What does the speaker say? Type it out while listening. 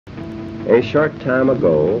A short time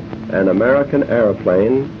ago, an American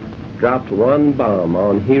airplane dropped one bomb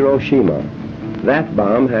on Hiroshima. That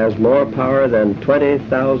bomb has more power than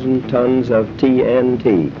 20,000 tons of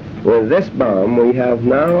TNT. With this bomb, we have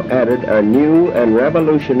now added a new and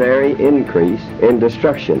revolutionary increase in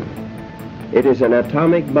destruction. It is an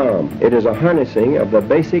atomic bomb. It is a harnessing of the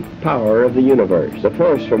basic power of the universe. The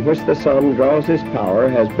force from which the sun draws its power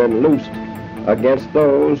has been loosed against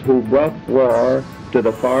those who brought war to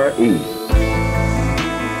the Far East.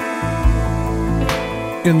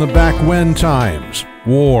 In the back when times,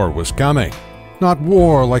 war was coming. Not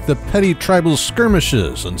war like the petty tribal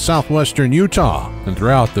skirmishes in southwestern Utah and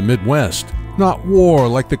throughout the Midwest. Not war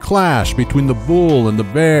like the clash between the bull and the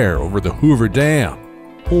bear over the Hoover Dam,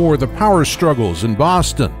 or the power struggles in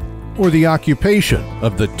Boston, or the occupation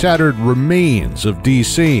of the tattered remains of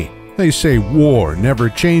D.C. They say war never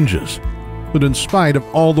changes, but in spite of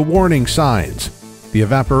all the warning signs, the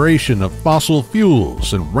evaporation of fossil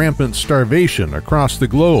fuels and rampant starvation across the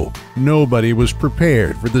globe, nobody was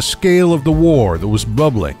prepared for the scale of the war that was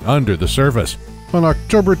bubbling under the surface. On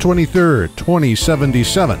October 23,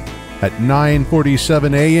 2077, at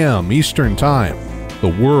 9:47 a.m. Eastern Time,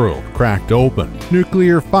 the world cracked open.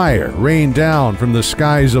 Nuclear fire rained down from the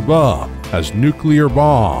skies above as nuclear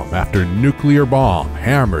bomb after nuclear bomb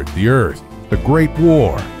hammered the earth. The Great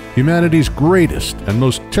War, humanity's greatest and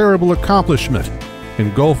most terrible accomplishment,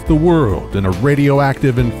 engulfed the world in a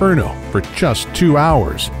radioactive inferno for just 2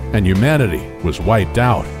 hours, and humanity was wiped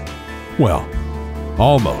out. Well,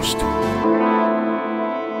 almost.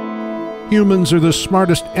 Humans are the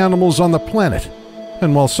smartest animals on the planet,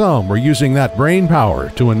 and while some were using that brain power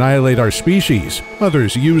to annihilate our species,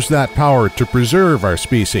 others use that power to preserve our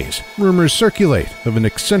species. Rumors circulate of an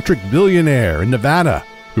eccentric billionaire in Nevada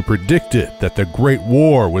who predicted that the Great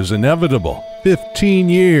War was inevitable 15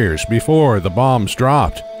 years before the bombs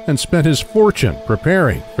dropped, and spent his fortune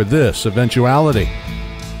preparing for this eventuality,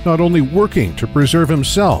 not only working to preserve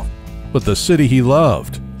himself, but the city he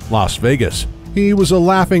loved, Las Vegas. He was a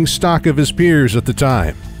laughingstock of his peers at the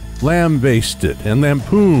time, lambasted and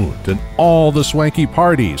lampooned in all the swanky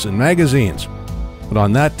parties and magazines. But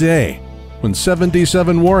on that day, when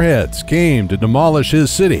 77 warheads came to demolish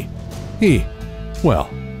his city, well,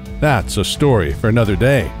 that's a story for another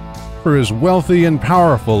day. For as wealthy and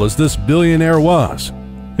powerful as this billionaire was,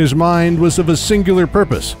 his mind was of a singular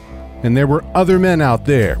purpose, and there were other men out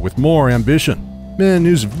there with more ambition, men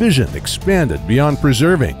whose vision expanded beyond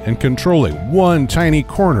preserving and controlling one tiny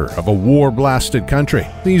corner of a war-blasted country.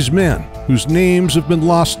 These men, whose names have been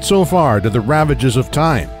lost so far to the ravages of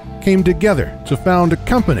time, came together to found a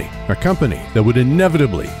company that would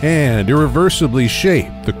inevitably and irreversibly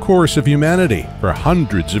shape the course of humanity for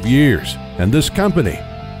hundreds of years. And this company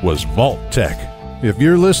was Vault-Tec. If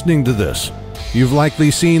you're listening to this, you've likely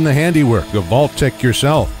seen the handiwork of Vault-Tec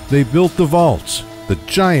yourself. They built the vaults, the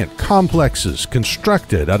giant complexes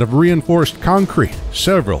constructed out of reinforced concrete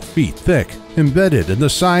several feet thick, embedded in the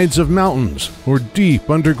sides of mountains or deep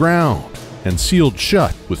underground, and sealed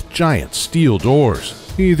shut with giant steel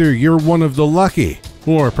doors. Either you're one of the lucky,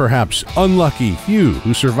 or perhaps unlucky few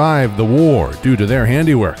who survived the war due to their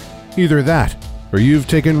handiwork. Either that, or you've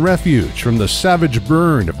taken refuge from the savage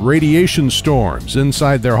burn of radiation storms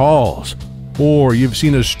inside their halls, or you've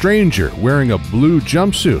seen a stranger wearing a blue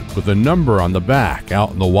jumpsuit with a number on the back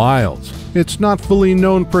out in the wilds. It's not fully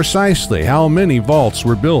known precisely how many vaults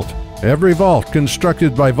were built. Every vault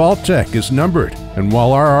constructed by Vault-Tec is numbered, and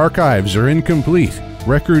while our archives are incomplete,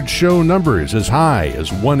 records show numbers as high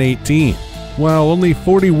as 118. While only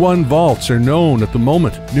 41 vaults are known at the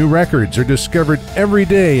moment, new records are discovered every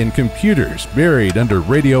day in computers buried under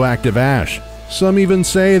radioactive ash. Some even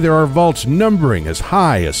say there are vaults numbering as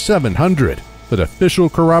high as 700, but official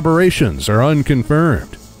corroborations are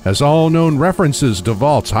unconfirmed, as all known references to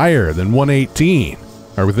vaults higher than 118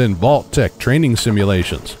 are within Vault-Tec training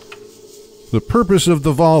simulations. The purpose of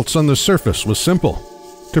the vaults on the surface was simple: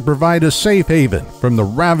 to provide a safe haven from the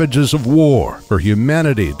ravages of war for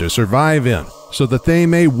humanity to survive in, so that they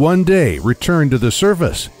may one day return to the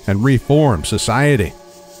surface and reform society.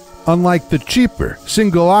 Unlike the cheaper,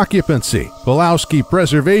 single-occupancy Pulaski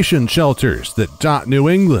preservation shelters that dot New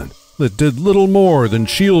England, that did little more than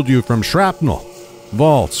shield you from shrapnel,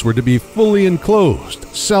 vaults were to be fully enclosed,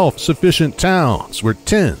 self-sufficient towns where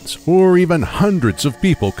tens or even hundreds of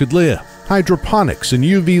people could live. Hydroponics and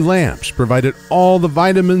UV lamps provided all the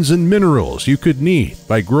vitamins and minerals you could need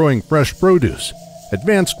by growing fresh produce.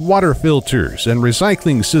 Advanced water filters and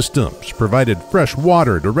recycling systems provided fresh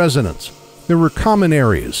water to residents. There were common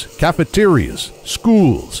areas, cafeterias,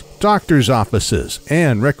 schools, doctors' offices,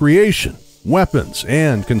 and recreation, weapons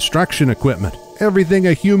and construction equipment. everything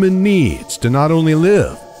a human needs to not only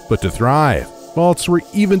live, but to thrive. Vaults were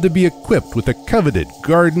even to be equipped with a coveted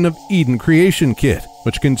Garden of Eden creation kit,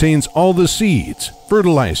 which contains all the seeds,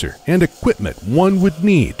 fertilizer, and equipment one would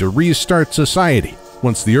need to restart society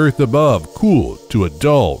once the earth above cooled to a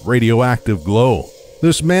dull radioactive glow.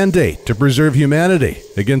 This mandate to preserve humanity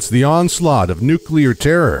against the onslaught of nuclear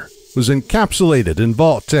terror was encapsulated in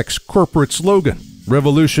Vault-Tec's corporate slogan,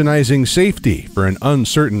 revolutionizing safety for an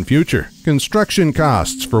uncertain future. Construction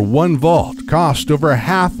costs for one vault cost over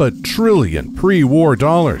 $500 billion pre-war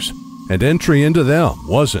dollars, and entry into them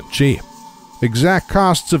wasn't cheap. Exact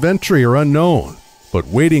costs of entry are unknown, but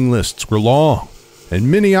waiting lists were long, and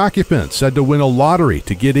many occupants had to win a lottery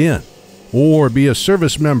to get in, or be a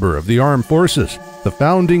service member of the armed forces. The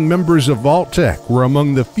founding members of Vault-Tec were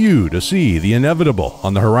among the few to see the inevitable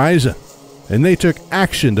on the horizon, and they took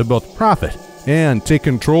action to both profit and take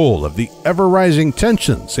control of the ever-rising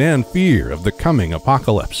tensions and fear of the coming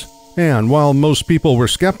apocalypse. And while most people were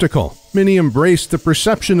skeptical, many embraced the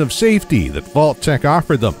perception of safety that Vault-Tec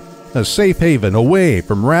offered them, a safe haven away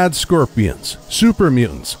from rad scorpions, super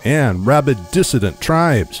mutants, and rabid dissident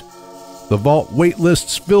tribes. The Vault wait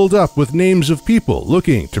lists filled up with names of people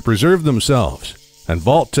looking to preserve themselves, and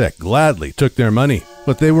Vault-Tec gladly took their money,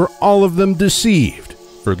 but they were all of them deceived,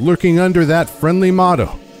 for lurking under that friendly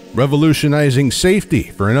motto, revolutionizing safety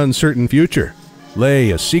for an uncertain future,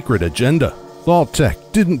 lay a secret agenda. Vault-Tec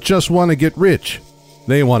didn't just want to get rich.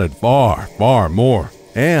 They wanted far, far more,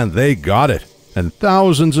 and they got it. And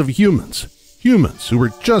thousands of humans who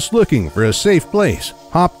were just looking for a safe place,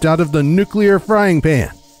 hopped out of the nuclear frying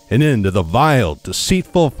pan and into the vile,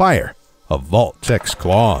 deceitful fire of Vault-Tec's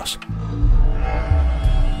claws.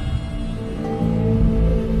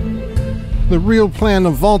 The real plan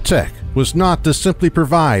of Vault-Tec was not to simply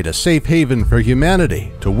provide a safe haven for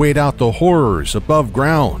humanity to wait out the horrors above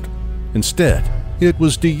ground. Instead, it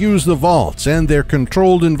was to use the vaults and their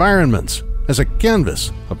controlled environments as a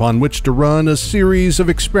canvas upon which to run a series of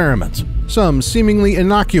experiments, some seemingly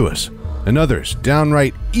innocuous, and others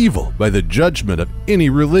downright evil by the judgment of any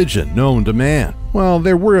religion known to man. While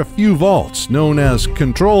there were a few vaults known as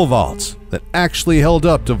control vaults that actually held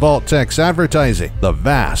up to Vault-Tec's advertising, the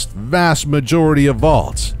vast majority of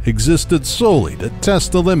vaults existed solely to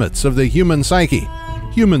test the limits of the human psyche,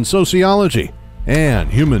 human sociology, and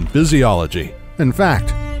human physiology. In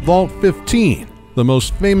fact, Vault 15, the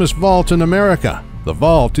most famous vault in America, the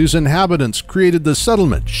vault whose inhabitants created the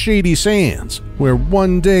settlement Shady Sands, where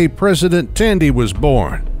one day President Tandy was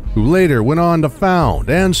born, who later went on to found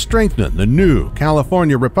and strengthen the new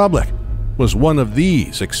California Republic, was one of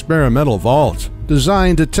these experimental vaults,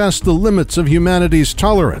 designed to test the limits of humanity's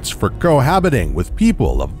tolerance for cohabiting with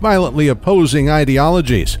people of violently opposing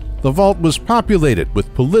ideologies. The vault was populated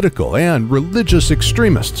with political and religious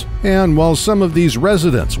extremists, and while some of these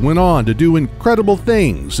residents went on to do incredible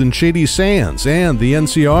things in Shady Sands and the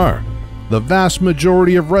NCR, the vast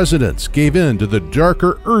majority of residents gave in to the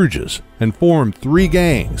darker urges and formed three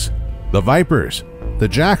gangs: the Vipers, the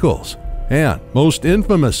Jackals, and, most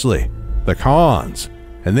infamously, the Khans,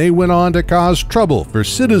 and they went on to cause trouble for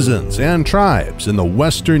citizens and tribes in the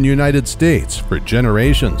western United States for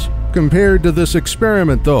generations. Compared to this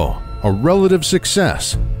experiment, though, a relative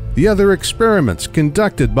success, the other experiments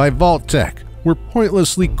conducted by Vault-Tec were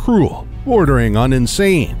pointlessly cruel, bordering on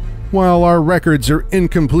insane. While our records are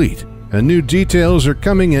incomplete and new details are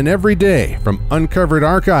coming in every day from uncovered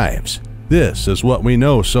archives, this is what we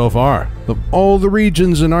know so far. Of all the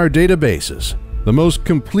regions in our databases, the most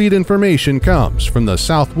complete information comes from the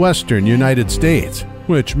southwestern United States,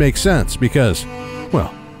 which makes sense because,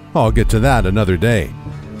 well, I'll get to that another day.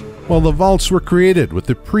 While the vaults were created with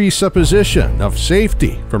the presupposition of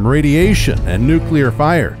safety from radiation and nuclear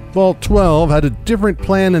fire, Vault 12 had a different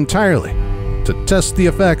plan entirely: to test the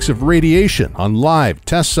effects of radiation on live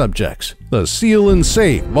test subjects. The seal and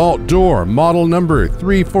safe vault door model number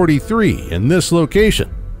 343 in this location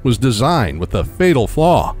was designed with a fatal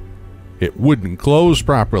flaw: it wouldn't close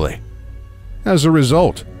properly. As a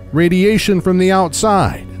result, radiation from the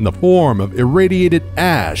outside in the form of irradiated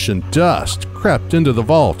ash and dust crept into the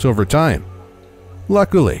vault over time.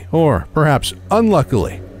 Luckily, or perhaps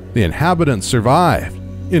unluckily, the inhabitants survived,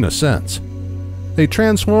 in a sense. They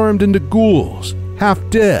transformed into ghouls,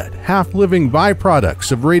 half-dead, half-living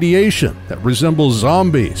byproducts of radiation that resemble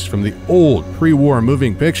zombies from the old pre-war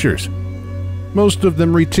moving pictures. Most of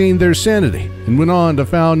them retained their sanity and went on to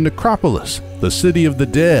found Necropolis, the city of the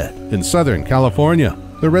dead, in Southern California.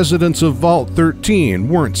 The residents of Vault 13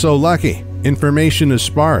 weren't so lucky. Information is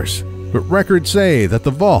sparse, but records say that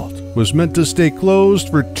the vault was meant to stay closed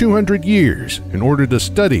for 200 years in order to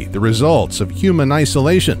study the results of human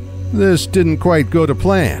isolation. This didn't quite go to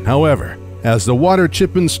plan, however, as the water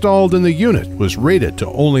chip installed in the unit was rated to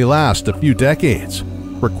only last a few decades,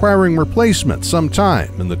 requiring replacement sometime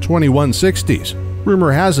in the 2160s.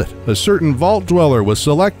 Rumor has it, a certain vault dweller was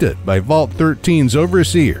selected by Vault-13's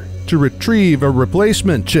overseer to retrieve a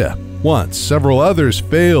replacement chip, once several others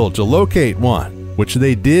failed to locate one, which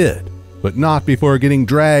they did, but not before getting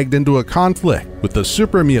dragged into a conflict with the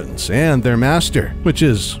super mutants and their master, which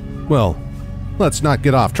is, well, let's not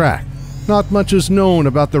get off track. Not much is known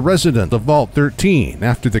about the resident of Vault-13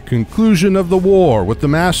 after the conclusion of the war with the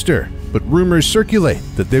Master, but rumors circulate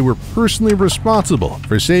that they were personally responsible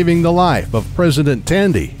for saving the life of President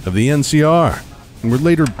Tandy of the NCR, and were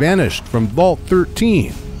later banished from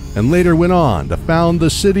Vault-13, and later went on to found the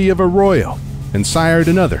city of Arroyo, and sired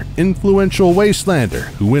another influential wastelander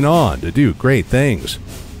who went on to do great things.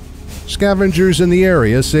 Scavengers in the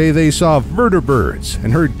area say they saw vertibirds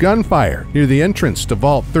and heard gunfire near the entrance to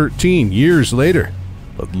Vault-13 years later,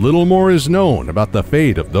 but little more is known about the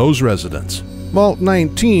fate of those residents.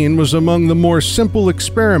 Vault-19 was among the more simple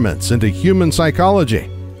experiments into human psychology.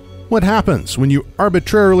 What happens when you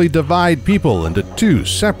arbitrarily divide people into two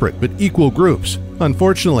separate but equal groups?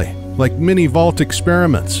 Unfortunately, like many Vault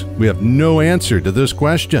experiments, we have no answer to this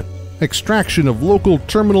question. Extraction of local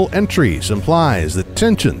terminal entries implies that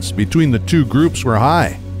tensions between the two groups were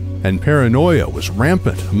high, and paranoia was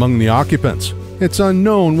rampant among the occupants. It's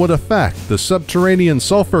unknown what effect the subterranean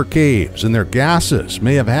sulfur caves and their gases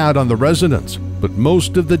may have had on the residents, but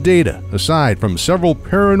most of the data, aside from several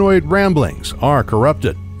paranoid ramblings, are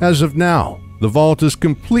corrupted. As of now, the vault is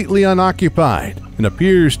completely unoccupied and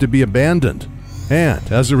appears to be abandoned, and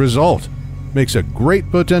as a result, makes a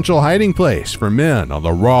great potential hiding place for men on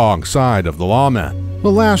the wrong side of the lawman.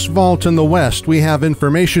 The last vault in the West we have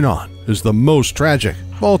information on is the most tragic.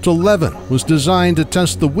 Vault 11 was designed to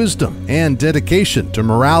test the wisdom and dedication to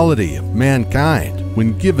morality of mankind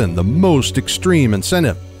when given the most extreme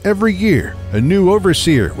incentive. Every year, a new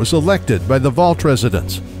overseer was elected by the vault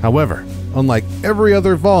residents. However, unlike every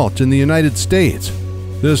other vault in the United States,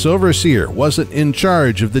 this overseer wasn't in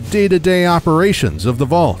charge of the day-to-day operations of the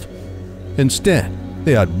vault. Instead,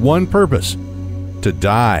 they had one purpose: to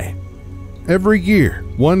die. Every year,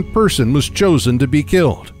 one person was chosen to be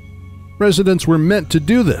killed. Residents were meant to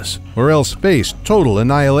do this, or else face total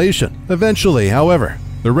annihilation. Eventually, however,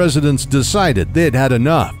 the residents decided they'd had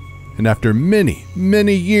enough, and after many,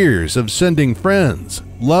 many years of sending friends,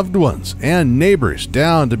 loved ones, and neighbors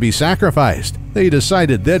down to be sacrificed, they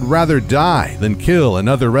decided they'd rather die than kill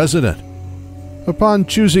another resident. Upon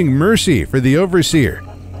choosing mercy for the overseer,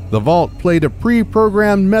 the vault played a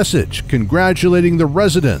pre-programmed message congratulating the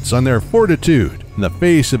residents on their fortitude in the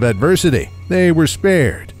face of adversity. They were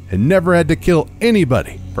spared and never had to kill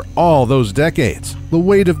anybody for all those decades. The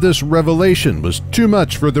weight of this revelation was too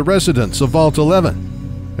much for the residents of Vault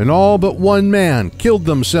 11, and all but one man killed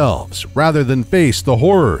themselves rather than face the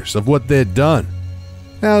horrors of what they'd done.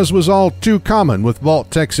 As was all too common with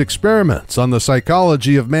Vault-Tec's experiments on the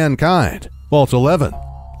psychology of mankind, Vault 11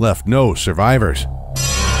 left no survivors.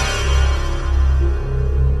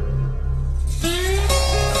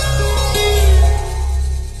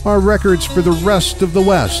 Our records for the rest of the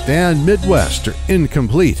West and Midwest are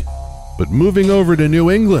incomplete, but moving over to New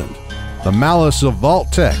England, the malice of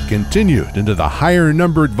Vault-Tec continued into the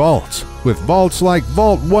higher-numbered vaults, with vaults like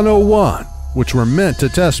Vault 101, which were meant to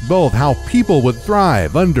test both how people would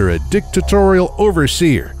thrive under a dictatorial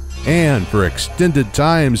overseer and for extended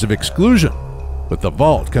times of exclusion, with the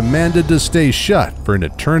vault commanded to stay shut for an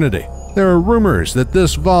eternity. There are rumors that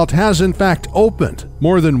this vault has in fact opened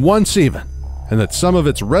more than once even, and that some of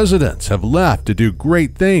its residents have left to do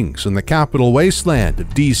great things in the capital wasteland of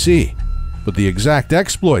DC, but the exact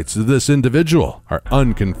exploits of this individual are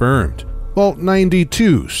unconfirmed. Vault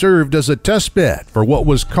 92 served as a testbed for what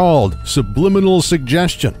was called subliminal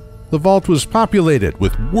suggestion. The vault was populated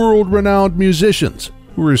with world-renowned musicians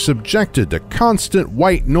who were subjected to constant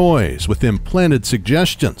white noise with implanted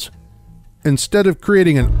suggestions. Instead of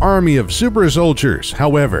creating an army of super soldiers,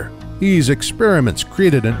 however, these experiments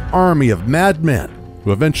created an army of madmen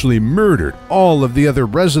who eventually murdered all of the other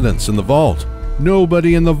residents in the vault.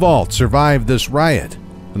 Nobody in the vault survived this riot,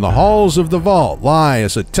 and the halls of the vault lie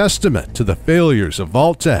as a testament to the failures of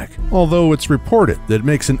Vault-Tec, although it's reported that it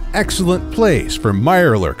makes an excellent place for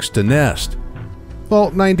mirelurks to nest.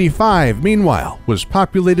 Vault 95, meanwhile, was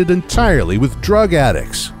populated entirely with drug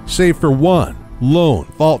addicts, save for one lone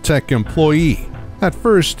Vault-Tec employee. At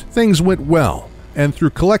first, things went well, and through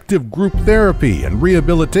collective group therapy and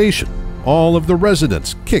rehabilitation, all of the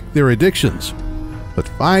residents kicked their addictions. But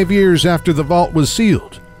 5 years after the vault was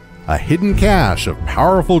sealed, a hidden cache of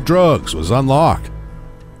powerful drugs was unlocked.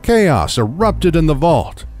 Chaos erupted in the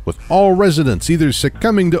vault, with all residents either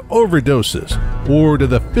succumbing to overdoses or to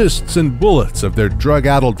the fists and bullets of their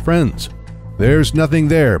drug-addled friends. There's nothing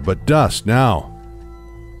there but dust now.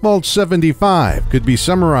 Vault 75 could be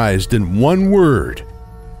summarized in one word: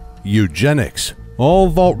 eugenics. All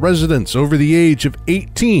vault residents over the age of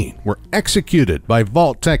 18 were executed by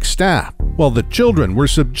Vault-Tec staff, while the children were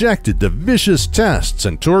subjected to vicious tests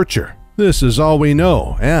and torture. This is all we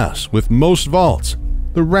know, as with most vaults,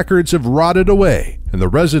 the records have rotted away and the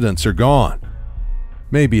residents are gone.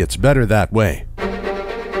 Maybe it's better that way.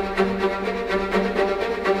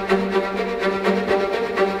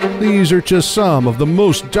 These are just some of the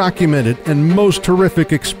most documented and most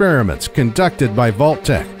horrific experiments conducted by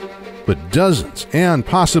Vault-Tec, but dozens and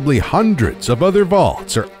possibly hundreds of other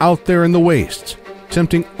vaults are out there in the wastes,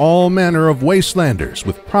 tempting all manner of wastelanders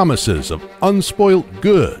with promises of unspoilt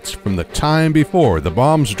goods from the time before the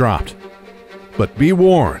bombs dropped. But be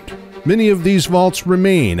warned, many of these vaults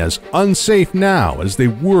remain as unsafe now as they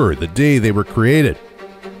were the day they were created.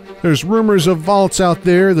 There's rumors of vaults out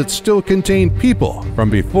there that still contain people from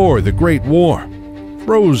before the Great War,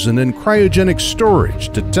 frozen in cryogenic storage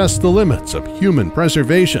to test the limits of human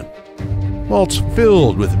preservation. Vaults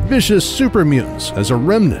filled with vicious super mutants as a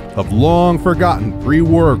remnant of long-forgotten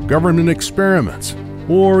pre-war government experiments,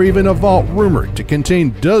 or even a vault rumored to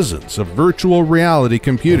contain dozens of virtual reality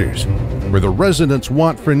computers, where the residents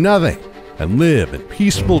want for nothing and live in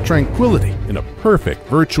peaceful tranquility in a perfect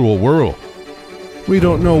virtual world. We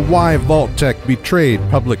don't know why Vault-Tec betrayed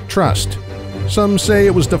public trust. Some say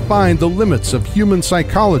it was to find the limits of human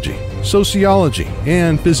psychology, sociology,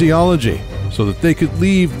 and physiology, so that they could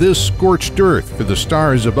leave this scorched earth for the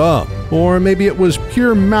stars above. Or maybe it was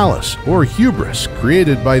pure malice or hubris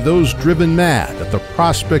created by those driven mad at the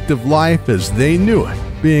prospect of life as they knew it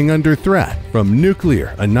being under threat from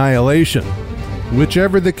nuclear annihilation.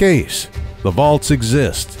 Whichever the case, the vaults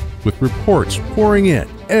exist, with reports pouring in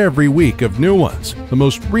every week of new ones. The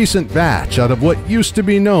most recent batch out of what used to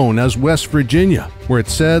be known as West Virginia, where it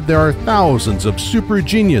said there are thousands of super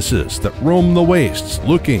geniuses that roam the wastes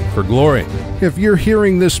looking for glory. If you're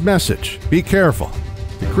hearing this message, be careful.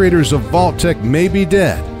 The creators of Vault-Tec may be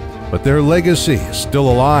dead, but their legacy is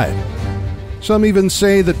still alive. Some even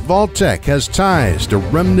say that Vault-Tec has ties to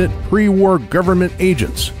remnant pre-war government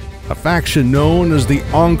agents, a faction known as the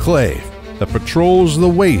Enclave that patrols the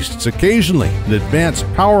wastes occasionally in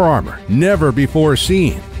advanced power armor never before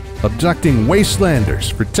seen, abducting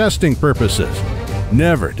wastelanders for testing purposes,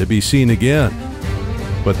 never to be seen again.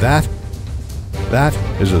 But that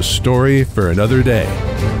is a story for another day.